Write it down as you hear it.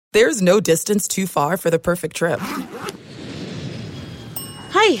There's no distance too far for the perfect trip.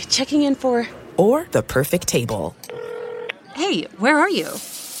 Hi, checking in for... Or the perfect table. Hey, where are you?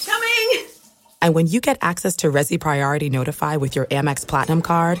 Coming! And when you get access to Resi Priority Notify with your Amex Platinum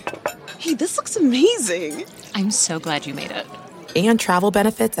card... Hey, this looks amazing. I'm so glad you made it. And travel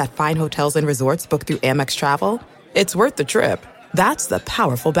benefits at fine hotels and resorts booked through Amex Travel, it's worth the trip. That's the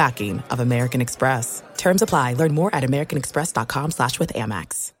powerful backing of American Express. Terms apply. Learn more at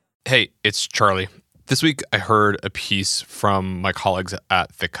americanexpress.com/withAmex. Hey, it's Charlie. This week I heard a piece from my colleagues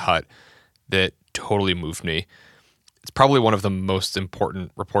at The Cut that totally moved me. It's probably one of the most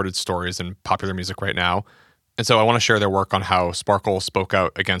important reported stories in popular music right now. And so I want to share their work on how Sparkle spoke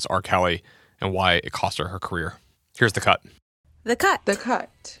out against R. Kelly and why it cost her career. Here's The Cut. The Cut. The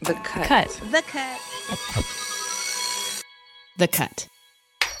Cut. The Cut. The Cut. The Cut.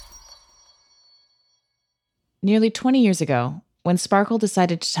 Nearly 20 years ago, when Sparkle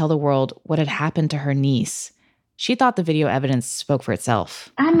decided to tell the world what had happened to her niece, she thought the video evidence spoke for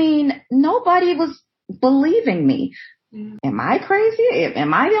itself. I mean, nobody was believing me. Am I crazy?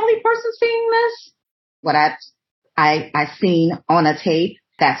 Am I the only person seeing this? What I seen on a tape,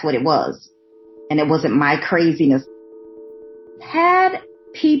 that's what it was. And it wasn't my craziness. Had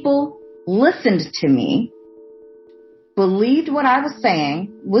people listened to me, believed what I was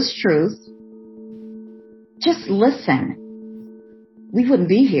saying was truth, just listen, we wouldn't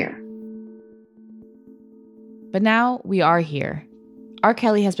be here. But now we are here. R.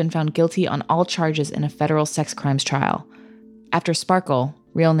 Kelly has been found guilty on all charges in a federal sex crimes trial, after Sparkle,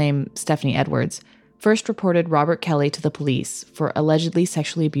 real name Stephanie Edwards, first reported Robert Kelly to the police for allegedly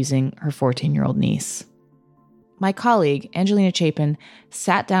sexually abusing her 14-year-old niece. My colleague, Angelina Chapin,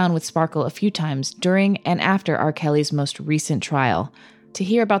 sat down with Sparkle a few times during and after R. Kelly's most recent trial to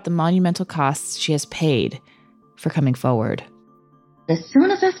hear about the monumental costs she has paid for coming forward. As soon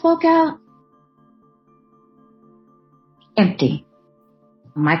as I spoke out, empty.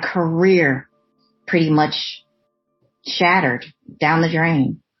 My career pretty much shattered down the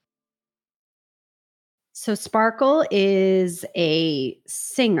drain. So Sparkle is a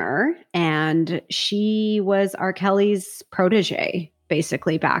singer, and she was R. Kelly's protege,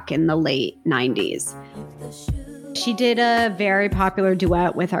 basically back in the late 90s. She did a very popular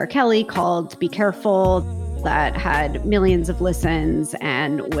duet with R. Kelly called Be Careful that had millions of listens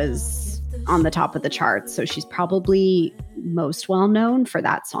and was on the top of the charts. So she's probably most well known for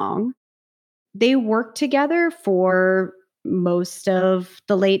that song. They worked together for most of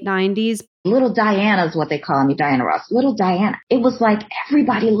the late 90s. Little Diana is what they call me, Diana Ross. Little Diana. It was like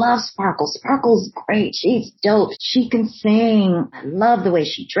everybody loves Sparkle. Sparkle's great. She's dope. She can sing. I love the way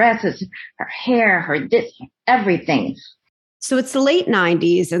she dresses, her hair, her this, everything. So it's the late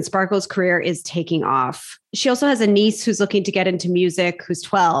 90s and Sparkle's career is taking off. She also has a niece who's looking to get into music, who's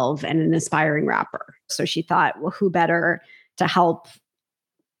 12 and an aspiring rapper. So she thought, well, who better to help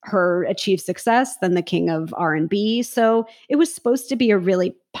her achieve success than the king of R&B. So it was supposed to be a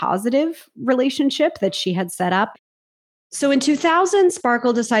really positive relationship that she had set up. So in 2000,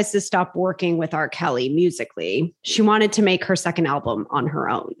 Sparkle decides to stop working with R. Kelly musically. She wanted to make her second album on her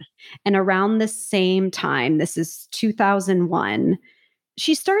own. And around the same time, this is 2001,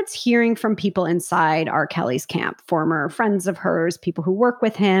 she starts hearing from people inside R. Kelly's camp, former friends of hers, people who work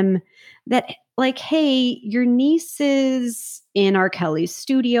with him, that like, hey, your niece is in R. Kelly's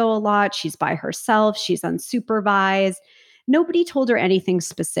studio a lot. She's by herself. She's unsupervised. Nobody told her anything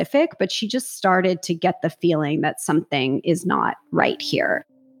specific, but she just started to get the feeling that something is not right here.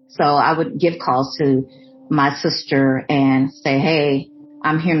 So I would give calls to my sister and say, hey,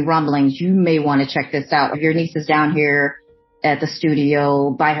 I'm hearing rumblings. You may want to check this out. Your niece is down here at the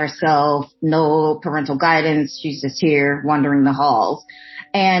studio by herself, no parental guidance. She's just here wandering the halls.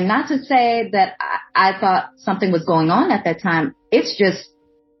 And not to say that I thought something was going on at that time. It's just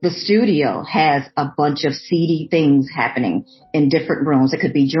the studio has a bunch of seedy things happening in different rooms. It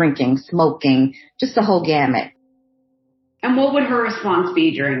could be drinking, smoking, just the whole gamut. And what would her response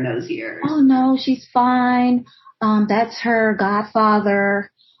be during those years? Oh, no, she's fine. That's her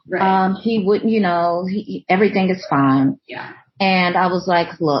godfather. Right. He wouldn't, everything is fine. Yeah. And I was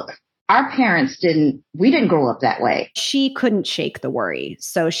like, look, our parents we didn't grow up that way. She couldn't shake the worry.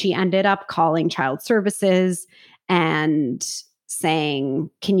 So she ended up calling child services and saying,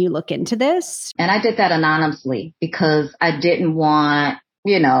 can you look into this? And I did that anonymously because I didn't want,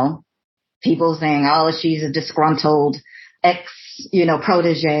 people saying, oh, she's a disgruntled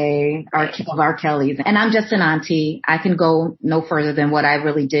protege of R. Kelly's. And I'm just an auntie. I can go no further than what I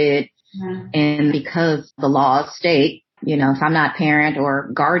really did. Mm-hmm. And because the laws state, if I'm not parent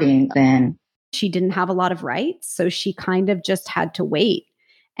or guardian, then she didn't have a lot of rights. So she kind of just had to wait.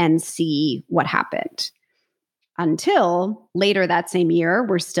 and see what happened. Until later that same year,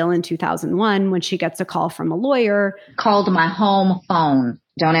 we're still in 2001, when she gets a call from a lawyer. Called my home phone.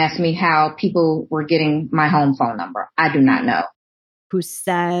 Don't ask me how people were getting my home phone number. I do not know. Who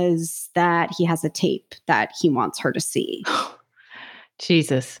says that he has a tape that he wants her to see.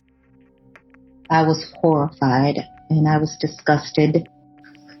 Jesus. I was horrified and I was disgusted.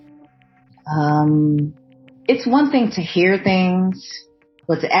 It's one thing to hear things,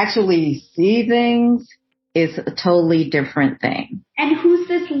 but to actually see things is a totally different thing. And who's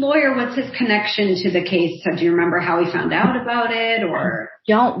this lawyer? What's his connection to the case? So do you remember how he found out about it, or?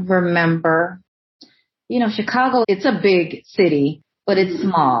 Don't remember. You know, Chicago, it's a big city, but it's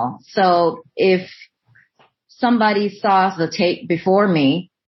small. So if somebody saw the tape before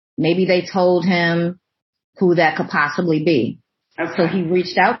me, maybe they told him who that could possibly be. Okay. So he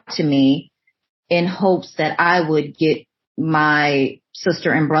reached out to me in hopes that I would get my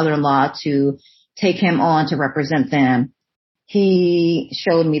sister and brother-in-law to take him on to represent them. He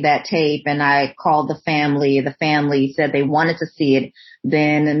showed me that tape and I called the family. The family said they wanted to see it.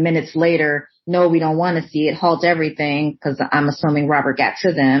 Then minutes later, no, we don't want to see it. Halt everything, because I'm assuming Robert got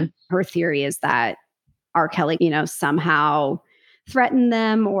to them. Her theory is that R. Kelly, somehow threatened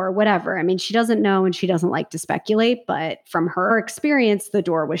them or whatever. I mean, she doesn't know and she doesn't like to speculate, but from her experience, the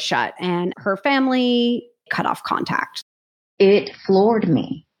door was shut and her family cut off contact. It floored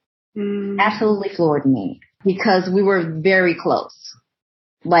me. Absolutely floored me, because we were very close.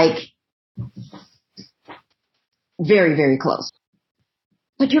 Like, very, very close.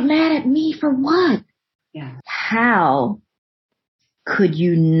 But you're mad at me for what? Yeah. How could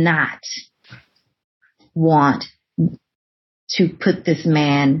you not want to put this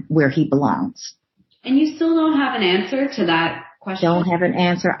man where he belongs? And you still don't have an answer to that question? Don't have an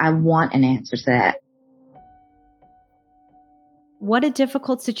answer. I want an answer to that. What a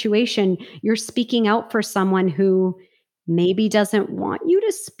difficult situation. You're speaking out for someone who maybe doesn't want you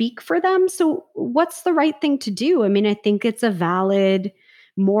to speak for them. So what's the right thing to do? I mean, I think it's a valid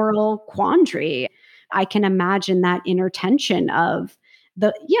moral quandary. I can imagine that inner tension of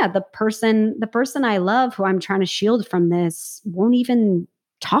the person I love, who I'm trying to shield from this, won't even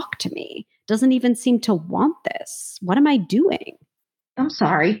talk to me, doesn't even seem to want this. What am I doing? I'm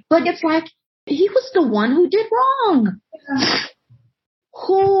sorry, but it's like he was the one who did wrong.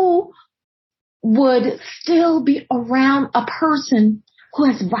 Who would still be around a person who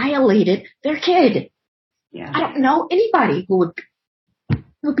has violated their kid? Yeah. I don't know anybody who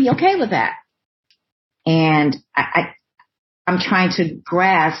would be okay with that. And I'm trying to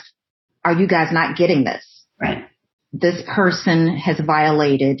grasp, are you guys not getting this? Right. This person has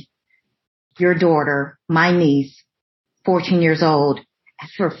violated your daughter, my niece, 14 years old.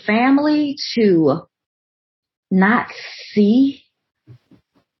 For family to not see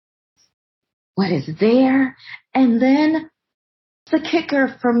what is there. And then the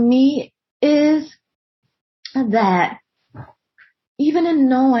kicker for me is that even in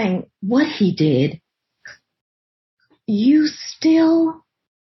knowing what he did, you still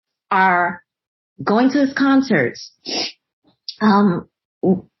are going to his concerts, going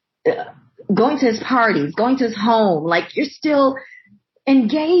to his parties, going to his home. Like, you're still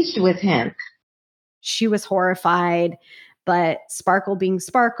engaged with him. She was horrified. But Sparkle being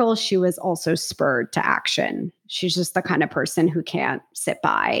Sparkle, she was also spurred to action. She's just the kind of person who can't sit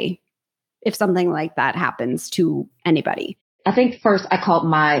by if something like that happens to anybody. I think first I called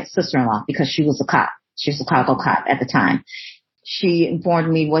my sister-in-law because she was a cop. She was a Chicago cop at the time. She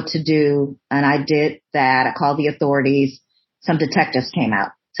informed me what to do, and I did that. I called the authorities. Some detectives came out,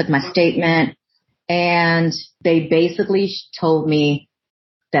 took my statement, and they basically told me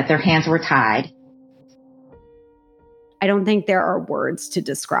that their hands were tied. I don't think there are words to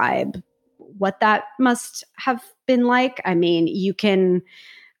describe what that must have been like. I mean,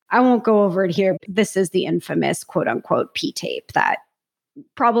 I won't go over it here. This is the infamous quote unquote P tape that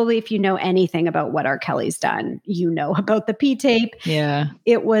probably, if you know anything about what R. Kelly's done, you know about the P tape. Yeah.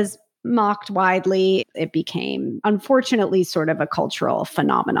 It was mocked widely. It became, unfortunately, sort of a cultural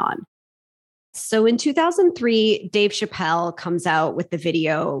phenomenon. So in 2003, Dave Chappelle comes out with the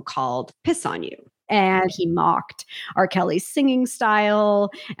video called Piss on You. And he mocked R. Kelly's singing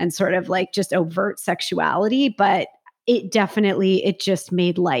style and sort of like just overt sexuality. But it just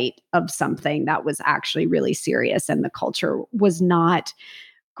made light of something that was actually really serious. And the culture was not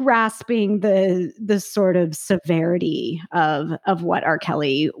grasping the sort of severity of what R.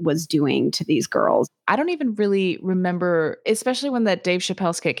 Kelly was doing to these girls. I don't even really remember, especially when that Dave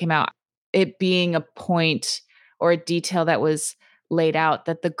Chappelle skit came out, it being a point or a detail that was laid out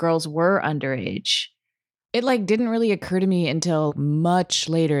that the girls were underage. It didn't really occur to me until much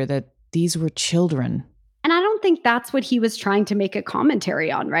later that these were children. And I don't think that's what he was trying to make a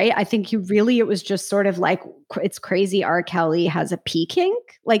commentary on, right? I think it was just sort of like, it's crazy R. Kelly has a pee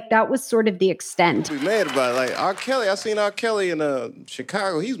kink. That was sort of the extent. We mad about it. R. Kelly, I seen R. Kelly in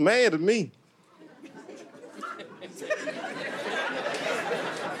Chicago. He's mad at me.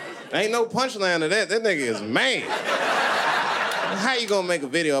 Ain't no punchline to that. That nigga is mad. How you gonna make a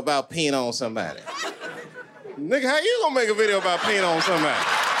video about peeing on somebody? Nigga, how you gonna make a video about peeing on somebody?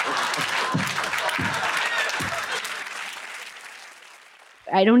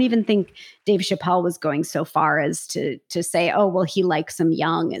 I don't even think Dave Chappelle was going so far as to say, oh, well, he likes them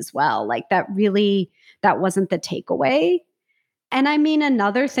young as well. That wasn't the takeaway. And I mean,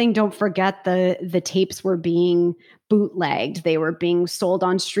 another thing, don't forget the tapes were being bootlegged. They were being sold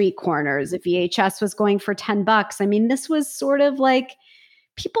on street corners. A VHS was going for $10. I mean, this was sort of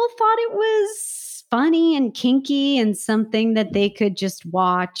people thought it was funny and kinky and something that they could just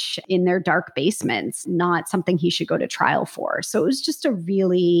watch in their dark basements, not something he should go to trial for. So it was just a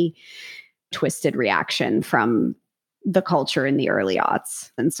really twisted reaction from the culture in the early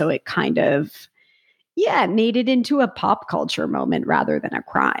aughts. And so it kind of, made it into a pop culture moment rather than a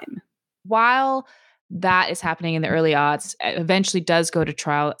crime. While that is happening in the early aughts, it eventually does go to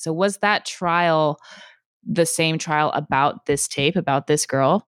trial. So was that trial the same trial about this tape, about this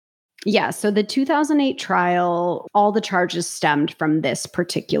girl? Yeah. So the 2008 trial, all the charges stemmed from this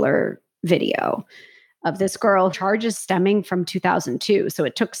particular video of this girl, charges stemming from 2002. So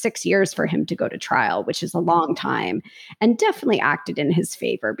it took 6 years for him to go to trial, which is a long time, and definitely acted in his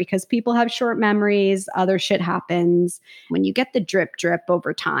favor because people have short memories, other shit happens. When you get the drip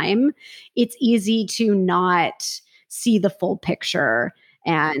over time, it's easy to not see the full picture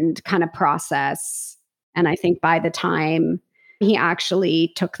and kind of process. And I think by the time he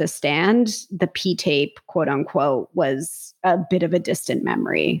actually took the stand, the P tape, quote unquote, was a bit of a distant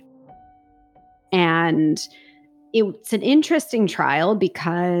memory. And it's an interesting trial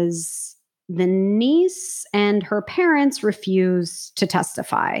because the niece and her parents refused to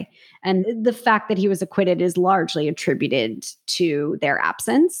testify. And the fact that he was acquitted is largely attributed to their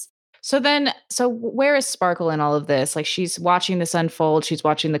absence. So where is Sparkle in all of this? She's watching this unfold. She's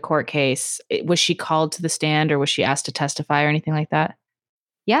watching the court case. Was she called to the stand or was she asked to testify or anything like that?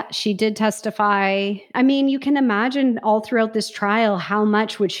 Yeah, she did testify. I mean, you can imagine all throughout this trial, how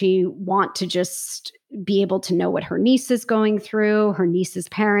much would she want to just be able to know what her niece is going through, her niece's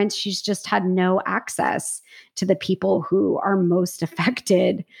parents. She's just had no access to the people who are most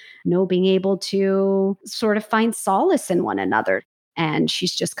affected, no being able to sort of find solace in one another. And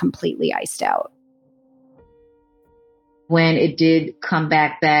she's just completely iced out. When it did come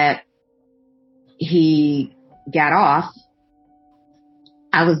back that he got off,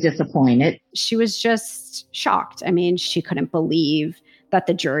 I was disappointed. She was just shocked. I mean, she couldn't believe that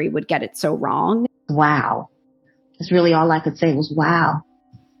the jury would get it so wrong. Wow. That's really all I could say was wow.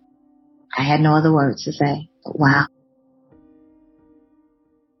 I had no other words to say, but wow.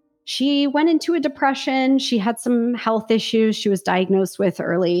 She went into a depression. She had some health issues. She was diagnosed with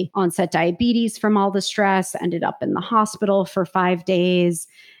early onset diabetes from all the stress, ended up in the hospital for 5 days,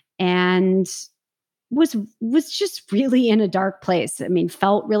 and was just really in a dark place. I mean,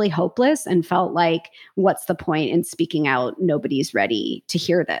 felt really hopeless and felt like, what's the point in speaking out? Nobody's ready to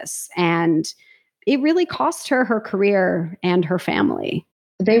hear this. And it really cost her her career and her family.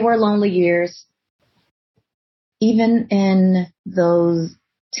 They were lonely years. Even in those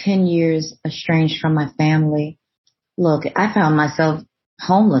 10 years estranged from my family, look, I found myself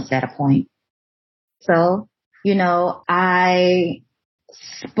homeless at a point. So, I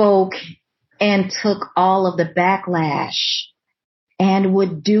spoke and took all of the backlash and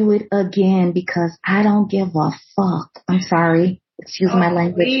would do it again because I don't give a fuck. I'm sorry. Excuse my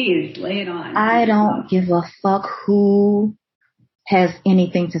language. Please, lay it on. I don't give a fuck who has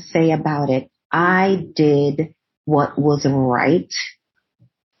anything to say about it. I did what was right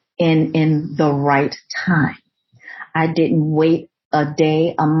in the right time. I didn't wait a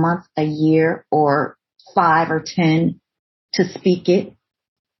day, a month, a year, or 5 or 10 to speak it.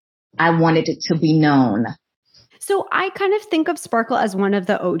 I wanted it to be known. So I kind of think of Sparkle as one of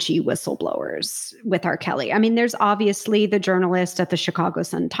the OG whistleblowers with R. Kelly. I mean, there's obviously the journalist at the Chicago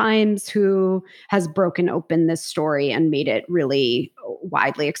Sun-Times who has broken open this story and made it really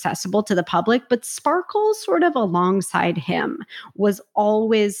widely accessible to the public. But Sparkle, sort of alongside him, was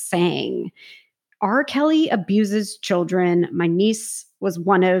always saying, R. Kelly abuses children. My niece was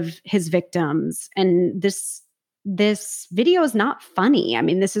one of his victims. And this video is not funny. I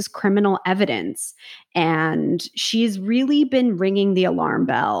mean, this is criminal evidence. And she's really been ringing the alarm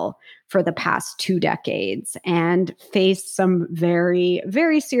bell for the past 2 decades and faced some very,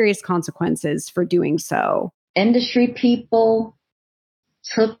 very serious consequences for doing so. Industry people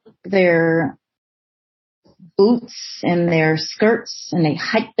took their boots and their skirts and they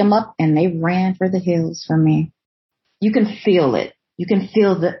hiked them up and they ran for the hills for me. You can feel it. You can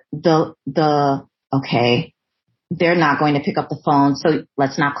feel the okay, they're not going to pick up the phone, so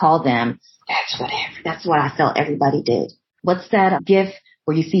let's not call them. That's what I felt everybody did. What's that gif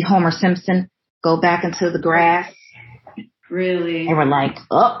where you see Homer Simpson go back into the grass? Really? They were like,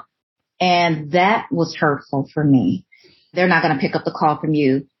 oh, and that was hurtful for me. They're not going to pick up the call from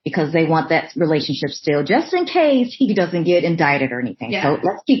you because they want that relationship still, just in case he doesn't get indicted or anything. Yeah. So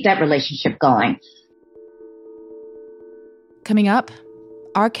let's keep that relationship going. Coming up,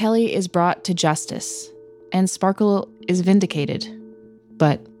 R. Kelly is brought to justice, and Sparkle is vindicated.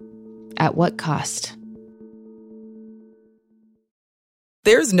 But at what cost?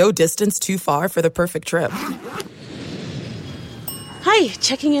 There's no distance too far for the perfect trip. Hi,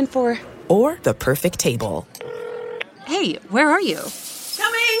 checking in for... Or the perfect table. Hey, where are you?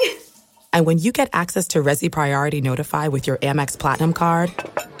 Coming! And when you get access to Resi Priority Notify with your Amex Platinum card...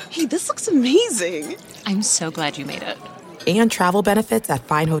 Hey, this looks amazing. I'm so glad you made it. And travel benefits at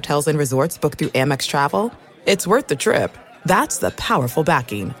fine hotels and resorts booked through Amex Travel, it's worth the trip. That's the powerful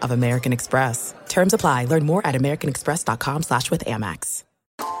backing of American Express. Terms apply. Learn more at americanexpress.com/withAmex.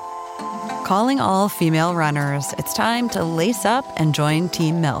 Calling all female runners, it's time to lace up and join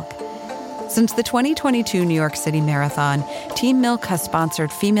Team Milk. Since the 2022 New York City Marathon, Team Milk has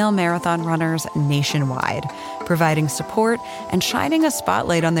sponsored female marathon runners nationwide, providing support and shining a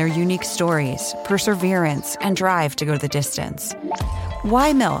spotlight on their unique stories, perseverance, and drive to go the distance.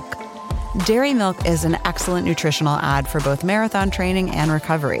 Why milk? Dairy milk is an excellent nutritional add for both marathon training and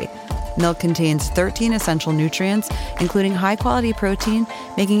recovery. Milk contains 13 essential nutrients, including high-quality protein,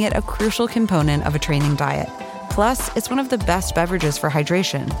 making it a crucial component of a training diet. Plus, it's one of the best beverages for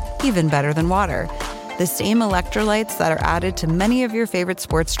hydration, even better than water. The same electrolytes that are added to many of your favorite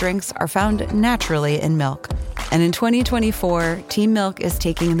sports drinks are found naturally in milk. And in 2024, Team Milk is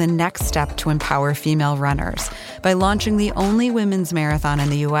taking the next step to empower female runners by launching the only women's marathon in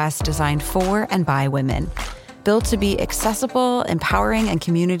the U.S. designed for and by women. Built to be accessible, empowering, and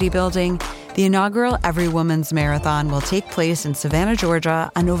community building, the inaugural Every Woman's Marathon will take place in Savannah,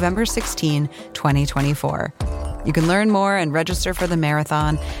 Georgia on November 16, 2024. You can learn more and register for the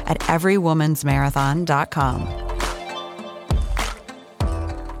marathon at everywomansmarathon.com.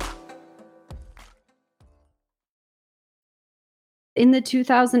 In the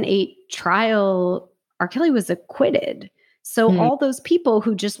 2008 trial, R. Kelly was acquitted. So all those people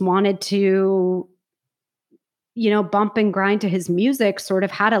who just wanted to, bump and grind to his music sort of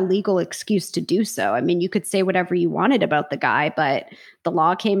had a legal excuse to do so. I mean, you could say whatever you wanted about the guy, but the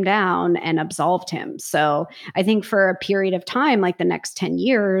law came down and absolved him. So I think for a period of time, like the next 10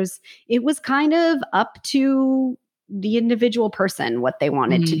 years, it was kind of up to the individual person what they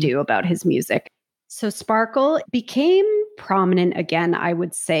wanted to do about his music. So Sparkle became prominent again, I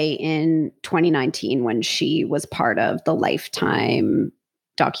would say, in 2019 when she was part of the Lifetime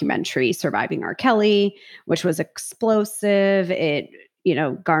documentary Surviving R. Kelly, which was explosive. It,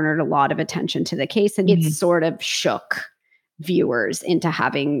 garnered a lot of attention to the case, and it sort of shook viewers into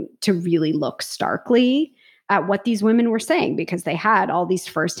having to really look starkly at what these women were saying, because they had all these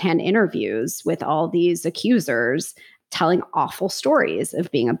firsthand interviews with all these accusers telling awful stories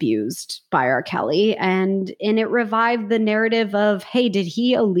of being abused by R. Kelly. And it revived the narrative of, hey, did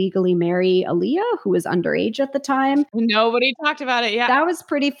he illegally marry Aaliyah, who was underage at the time? Nobody talked about it. Yeah. That was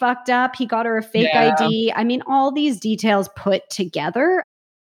pretty fucked up. He got her a fake ID. I mean, all these details put together.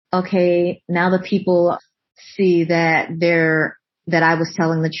 Okay, now the people see that I was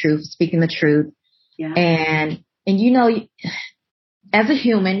telling the truth, speaking the truth. Yeah. And as a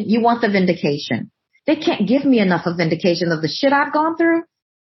human, you want the vindication. They can't give me enough of vindication of the shit I've gone through.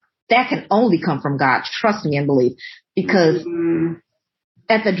 That can only come from God. Trust me and believe. Because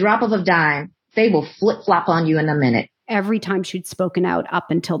at the drop of a dime, they will flip-flop on you in a minute. Every time she'd spoken out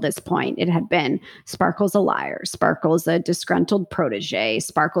up until this point, it had been Sparkle's a liar. Sparkle's a disgruntled protege.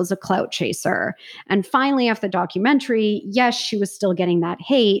 Sparkle's a clout chaser. And finally, after the documentary, yes, she was still getting that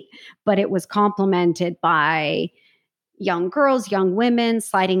hate, but it was complemented by young girls, young women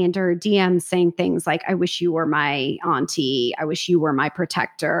sliding into her DMs saying things like, I wish you were my auntie. I wish you were my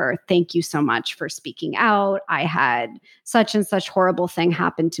protector. Thank you so much for speaking out. I had such and such horrible thing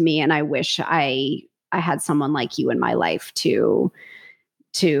happen to me, and I wish I had someone like you in my life to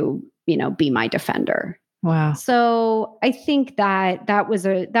be my defender. Wow. So I think that was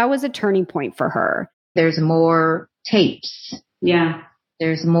a turning point for her. There's more tapes. Yeah.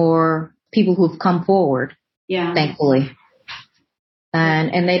 there's more people who've come forward. Yeah. Thankfully.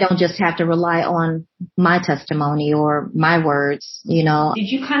 And they don't just have to rely on my testimony or my words, you know. Did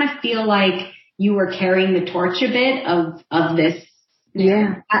you kind of feel like you were carrying the torch a bit of this?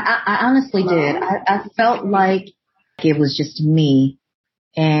 Yeah, I honestly did. I felt like it was just me,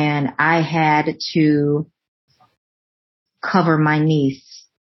 and I had to cover my niece.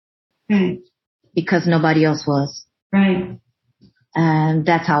 Right. Because nobody else was. Right. And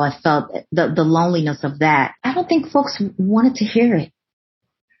that's how I felt, the loneliness of that. I don't think folks wanted to hear it.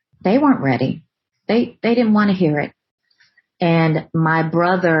 They weren't ready. They didn't want to hear it. And my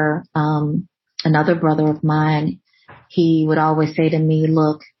brother, another brother of mine, he would always say to me,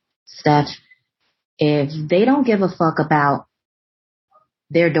 look, Steph, if they don't give a fuck about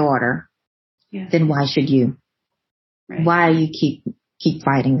their daughter, then why should you? Right. Why you keep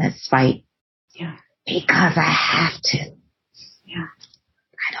fighting this fight? Yeah. Because I have to. Yeah.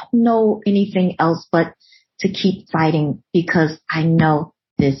 I don't know anything else but to keep fighting because I know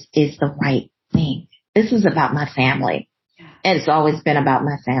this is the right thing. This is about my family. Yeah. And it's always been about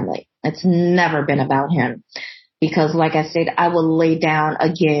my family. It's never been about him. Because like I said, I will lay down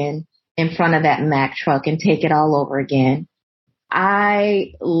again in front of that Mack truck and take it all over again.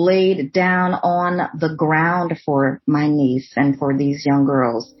 I laid down on the ground for my niece and for these young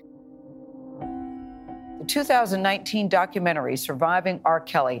girls. The 2019 documentary, Surviving R.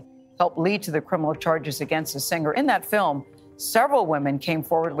 Kelly, helped lead to the criminal charges against the singer. In that film, several women came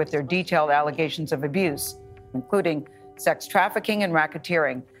forward with their detailed allegations of abuse, including sex trafficking and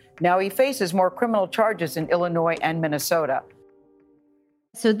racketeering. Now he faces more criminal charges in Illinois and Minnesota.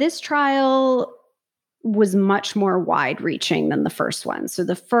 So this trial was much more wide-reaching than the first one. So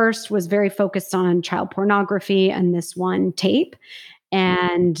the first was very focused on child pornography and this one tape.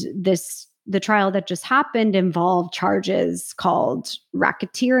 And the trial that just happened involved charges called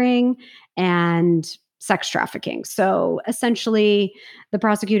racketeering and sex trafficking. So essentially, the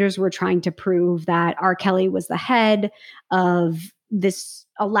prosecutors were trying to prove that R. Kelly was the head of this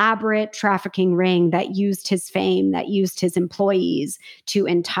elaborate trafficking ring that used his fame, that used his employees to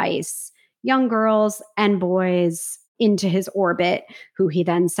entice young girls and boys into his orbit, who he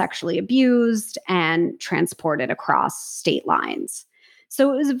then sexually abused and transported across state lines.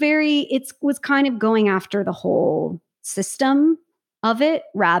 So it was kind of going after the whole system of it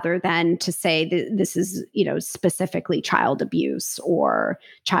rather than to say that this is, specifically child abuse or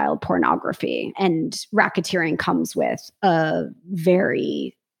child pornography. And racketeering comes with a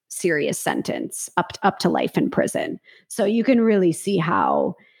very serious sentence, up to life in prison. So you can really see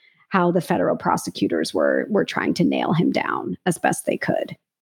how the federal prosecutors were trying to nail him down as best they could.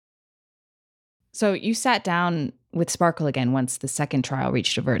 So you sat down with Sparkle again once the second trial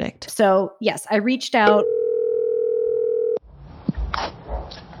reached a verdict. So yes, I reached out.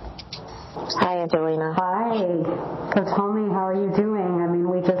 Hi, Angelina. Hi. So tell me, how are you doing? I mean,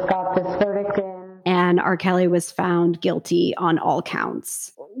 we just got this verdict in. And R. Kelly was found guilty on all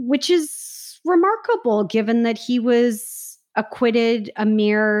counts, which is remarkable given that he was acquitted a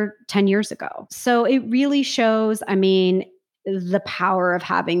mere 10 years ago. So it really shows, the power of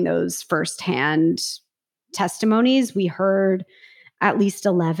having those firsthand testimonies. We heard at least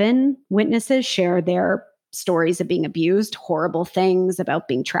 11 witnesses share their stories of being abused, horrible things about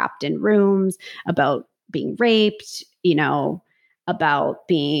being trapped in rooms, about being raped, about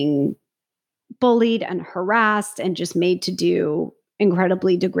being bullied and harassed and just made to do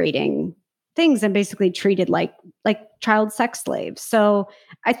incredibly degrading things and basically treated like child sex slaves. So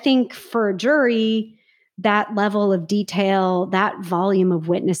I think for a jury, that level of detail, that volume of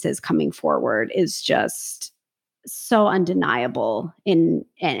witnesses coming forward is just so undeniable and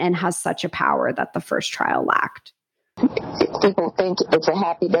has such a power that the first trial lacked. People think it's a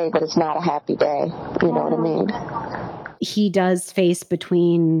happy day, but it's not a happy day. You know what I mean? He does face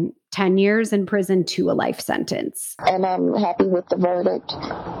between 10 years in prison to a life sentence. And I'm happy with the verdict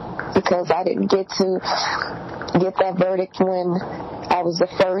because I didn't get that verdict when I was the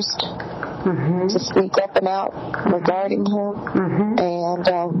first to speak up and out regarding him. And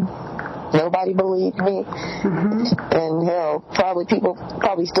nobody believed me. And hell, people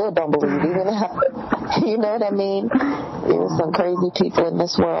still don't believe me. You know what I mean? There's some crazy people in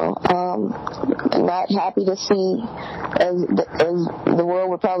this world. I'm not happy to see, as the world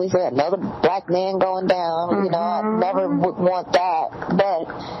would probably say, another black man going down. I never would want that. But,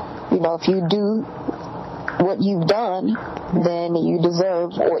 if you do what you've done, then you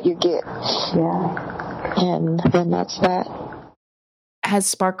deserve what you get. Yeah. And that's that. Has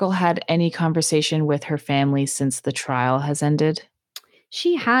Sparkle had any conversation with her family since the trial has ended?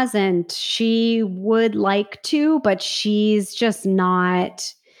 She hasn't. She would like to, but she's just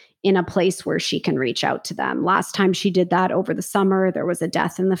not in a place where she can reach out to them. Last time she did that over the summer, there was a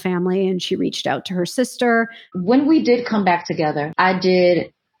death in the family and she reached out to her sister. When we did come back together, I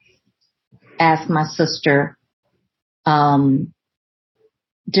did ask my sister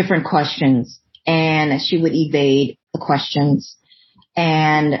different questions, and she would evade the questions.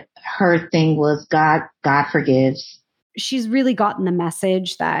 And her thing was God forgives. She's really gotten the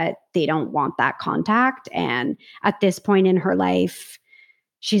message that they don't want that contact. And at this point in her life,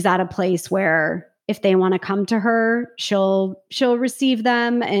 she's at a place where if they want to come to her, she'll receive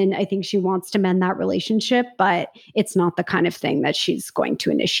them. And I think she wants to mend that relationship, but it's not the kind of thing that she's going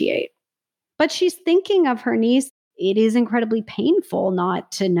to initiate. But she's thinking of her niece. It is incredibly painful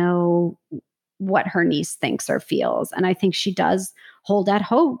not to know what her niece thinks or feels. And I think she does hold out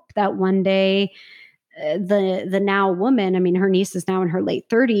hope that one day the now woman, I mean, her niece is now in her late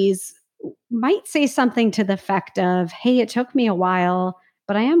 30s, might say something to the effect of, hey, it took me a while,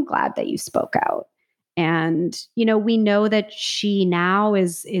 but I am glad that you spoke out. And, you know, we know that she now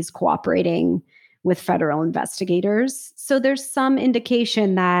is cooperating with federal investigators. So there's some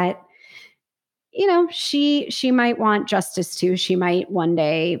indication that, you know, she might want justice too. She might one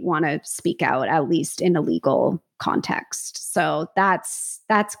day want to speak out, at least in a legal context. So that's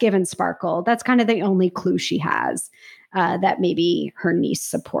given Sparkle. That's kind of the only clue she has, that maybe her niece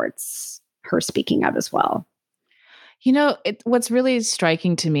supports her speaking out as well. You know, what's really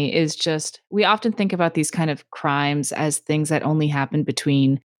striking to me is just, we often think about these kind of crimes as things that only happen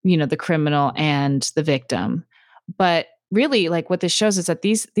between, you know, the criminal and the victim. But really, like, what this shows is that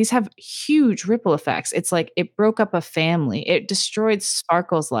these have huge ripple effects. It's like it broke up a family. It destroyed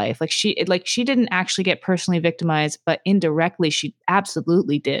Sparkle's life. She didn't actually get personally victimized, but indirectly she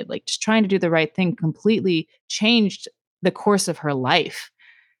absolutely did. Like, just trying to do the right thing completely changed the course of her life.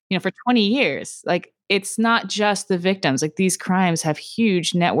 You know, for 20 years. Like, it's not just the victims. Like, these crimes have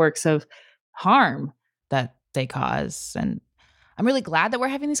huge networks of harm that they cause. And I'm really glad that we're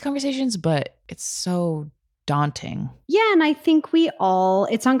having these conversations, but it's so daunting. Yeah. And I think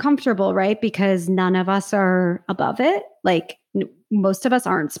it's uncomfortable, right? Because none of us are above it. Like, most of us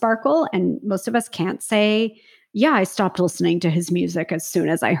aren't Sparkle, and most of us can't say, yeah, I stopped listening to his music as soon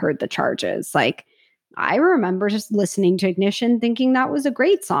as I heard the charges. Like, I remember just listening to Ignition, thinking that was a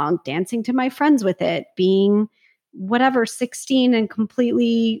great song, dancing to my friends with it, being 16 and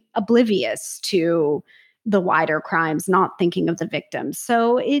completely oblivious to the wider crimes, not thinking of the victims.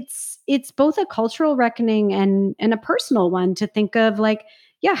 So it's both a cultural reckoning and a personal one to think of, like,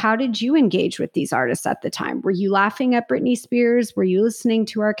 yeah, how did you engage with these artists at the time? Were you laughing at Britney Spears? Were you listening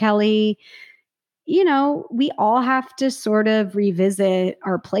to R. Kelly? You know, we all have to sort of revisit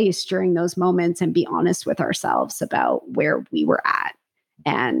our place during those moments and be honest with ourselves about where we were at.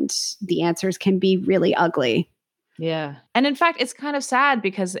 And the answers can be really ugly. Yeah. And in fact, it's kind of sad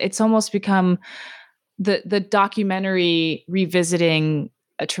because it's almost become the documentary revisiting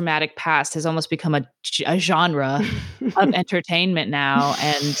a traumatic past has almost become a genre of entertainment now.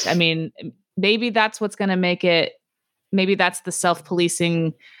 And I mean, maybe that's what's going to make it, maybe that's the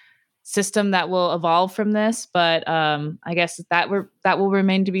self-policing system that will evolve from this. But I guess that will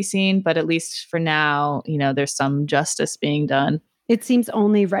remain to be seen. But at least for now, you know, there's some justice being done. It seems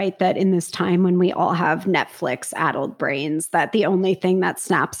only right that in this time when we all have Netflix-addled brains, that the only thing that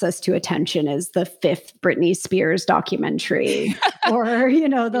snaps us to attention is the 5th Britney Spears documentary or, you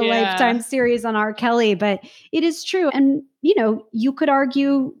know, the Lifetime series on R. Kelly. But it is true. And, you know, you could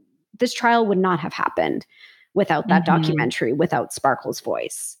argue this trial would not have happened without that documentary, without Sparkle's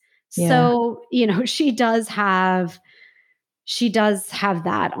voice. Yeah. So, you know, she does have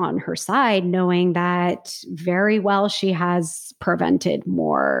that on her side, knowing that very well she has prevented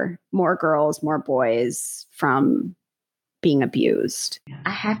more girls, more boys from being abused.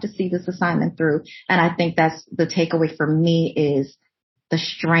 I have to see this assignment through. And I think that's the takeaway for me, is the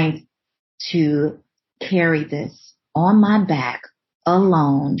strength to carry this on my back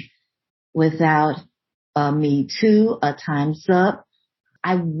alone without a Me Too, a Time's Up.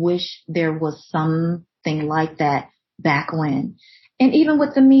 I wish there was something like that back when. And even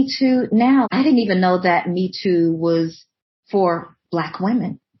with the Me Too now, I didn't even know that Me Too was for Black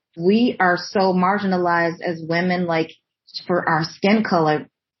women. We are so marginalized as women, like, for our skin color.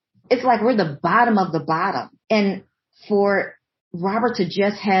 It's like we're the bottom of the bottom. And for Robert to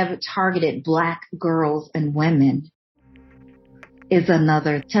just have targeted Black girls and women is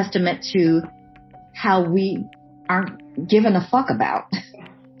another testament to how we aren't given a fuck about.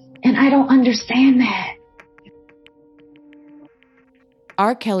 And I don't understand that.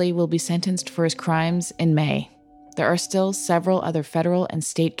 R. Kelly will be sentenced for his crimes in May. there are still several other federal and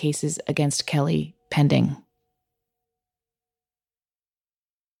state cases against Kelly pending.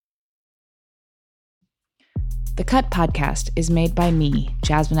 The Cut podcast is made by me,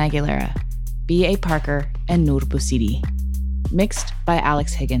 Jasmine Aguilera, B.A. Parker, and Noor Bousidi. Mixed by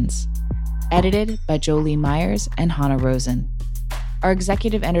Alex Higgins. Edited by Jolie Myers and Hannah Rosen. Our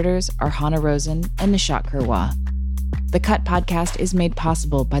executive editors are Hannah Rosen and Nishat Kurwa. The Cut podcast is made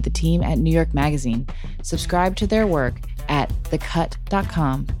possible by the team at New York Magazine. Subscribe to their work at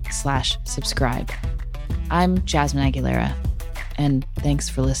thecut.com/subscribe. I'm Jasmine Aguilera, and thanks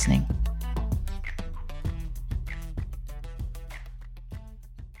for listening.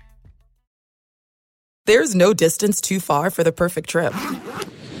 There's no distance too far for the perfect trip.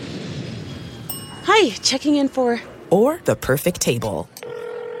 Hi, checking in for... Or the perfect table.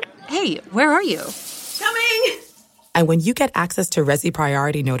 Hey, where are you? Coming! And when you get access to Resi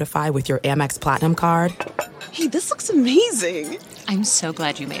Priority Notify with your Amex Platinum card... Hey, this looks amazing. I'm so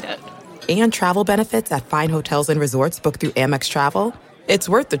glad you made it. And travel benefits at fine hotels and resorts booked through Amex Travel, it's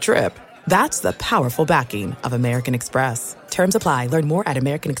worth the trip. That's the powerful backing of American Express. Terms apply. Learn more at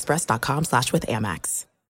americanexpress.com/withAmex.